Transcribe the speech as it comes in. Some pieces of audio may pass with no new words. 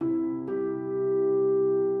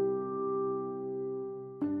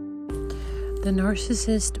The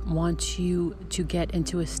narcissist wants you to get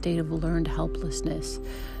into a state of learned helplessness.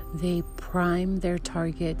 They prime their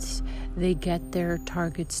targets. They get their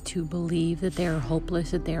targets to believe that they are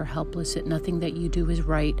hopeless, that they are helpless, that nothing that you do is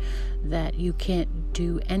right, that you can't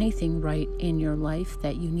do anything right in your life,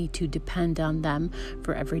 that you need to depend on them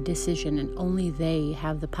for every decision, and only they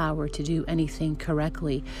have the power to do anything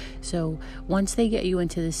correctly. So once they get you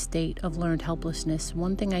into this state of learned helplessness,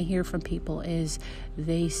 one thing I hear from people is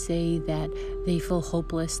they say that they feel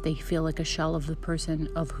hopeless. They feel like a shell of the person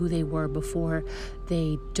of who they were before.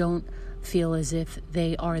 They don't feel as if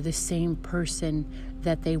they are the same person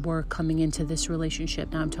that they were coming into this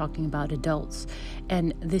relationship. Now I'm talking about adults.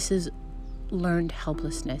 And this is learned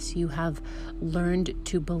helplessness. You have learned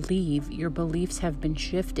to believe, your beliefs have been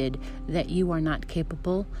shifted, that you are not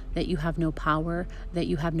capable, that you have no power, that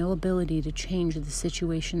you have no ability to change the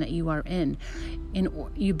situation that you are in.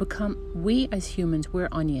 We as humans, we're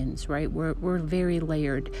onions, right? We're very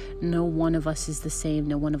layered. No one of us is the same.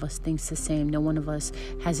 No one of us thinks the same. No one of us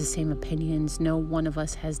has the same opinions. No one of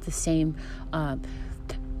us has the same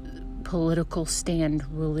political stand,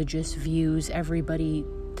 religious views. Everybody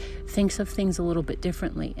thinks of things a little bit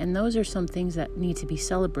differently, and those are some things that need to be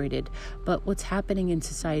celebrated. But what's happening in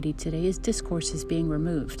society today is discourse is being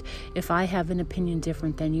removed. If I have an opinion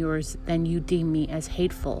different than yours, then you deem me as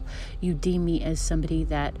hateful. You deem me as somebody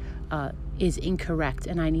that is incorrect,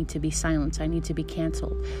 and I need to be silenced. I need to be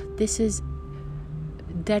canceled. This is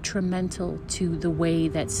detrimental to the way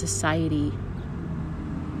that society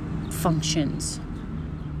functions.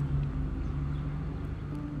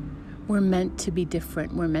 We're meant to be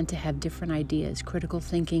different. We're meant to have different ideas. Critical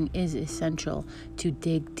thinking is essential to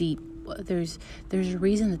dig deep. There's a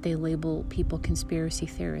reason that they label people conspiracy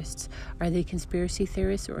theorists. Are they conspiracy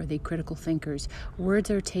theorists or are they critical thinkers?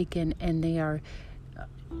 Words are taken and they are,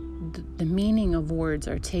 the meaning of words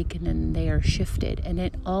are taken and they are shifted. And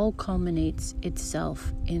it all culminates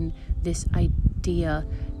itself in this idea,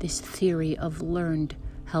 this theory of learned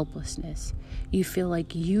helplessness. You feel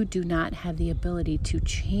like you do not have the ability to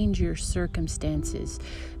change your circumstances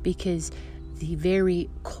because the very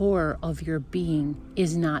core of your being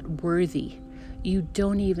is not worthy. You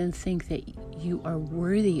don't even think that you are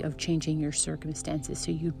worthy of changing your circumstances,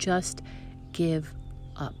 so you just give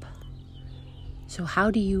up. So how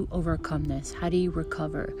do you overcome this? How do you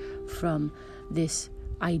recover from this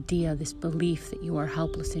idea, this belief that you are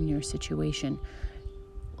helpless in your situation?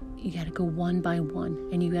 You got to go one by one,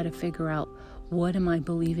 and you got to figure out, what am I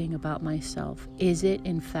believing about myself? Is it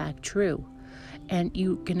in fact true? And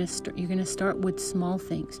you're gonna start with small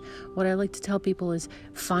things. What I like to tell people is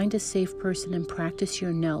find a safe person and practice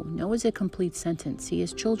your no. No is a complete sentence. See,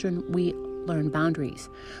 as children, we learn boundaries.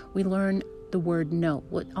 We learn the word no.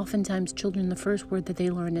 Oftentimes children, the first word that they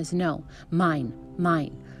learn is no. Mine.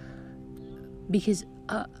 Because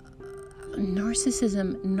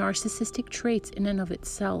narcissistic traits in and of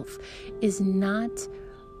itself is not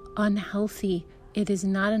unhealthy. It is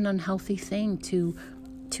not an unhealthy thing to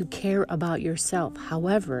care about yourself.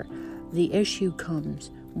 However, the issue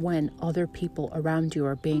comes when other people around you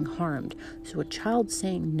are being harmed. So a child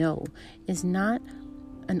saying no is not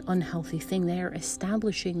an unhealthy thing. They are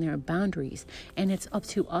establishing their boundaries, and it's up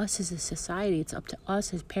to us as a society, it's up to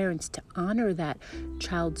us as parents to honor that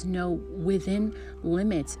child's no within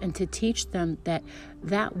limits and to teach them that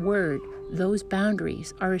word, those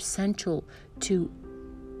boundaries are essential to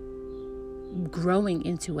growing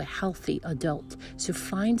into a healthy adult. So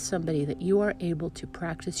find somebody that you are able to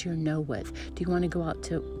practice your no with. Do you want to go out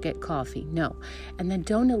to get coffee? No. And then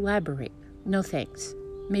don't elaborate. No thanks.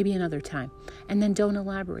 Maybe another time. And then don't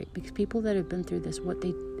elaborate, because people that have been through this, what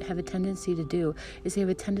they have a tendency to do is they have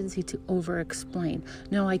a tendency to over-explain.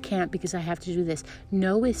 No, I can't because I have to do this.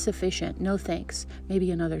 No is sufficient. No thanks.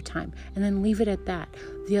 Maybe another time. And then leave it at that.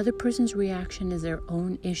 The other person's reaction is their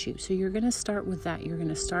own issue. So you're going to start with that. You're going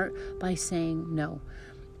to start by saying no.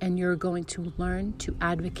 And you're going to learn to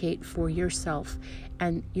advocate for yourself.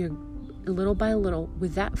 And you're little by little,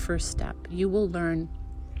 with that first step, you will learn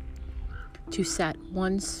to set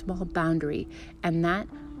one small boundary, and that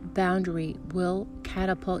boundary will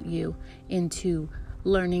catapult you into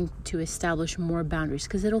learning to establish more boundaries,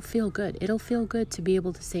 because it'll feel good. It'll feel good to be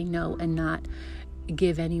able to say no and not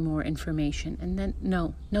give any more information. And then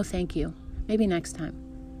no thank you. Maybe next time.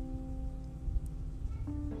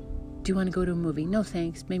 Do you want to go to a movie? No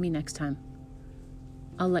thanks. Maybe next time.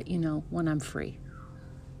 I'll let you know when I'm free.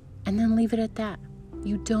 And then leave it at that.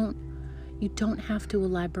 You don't have to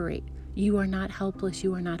elaborate. You are not helpless.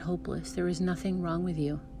 You are not hopeless. There is nothing wrong with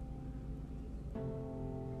you.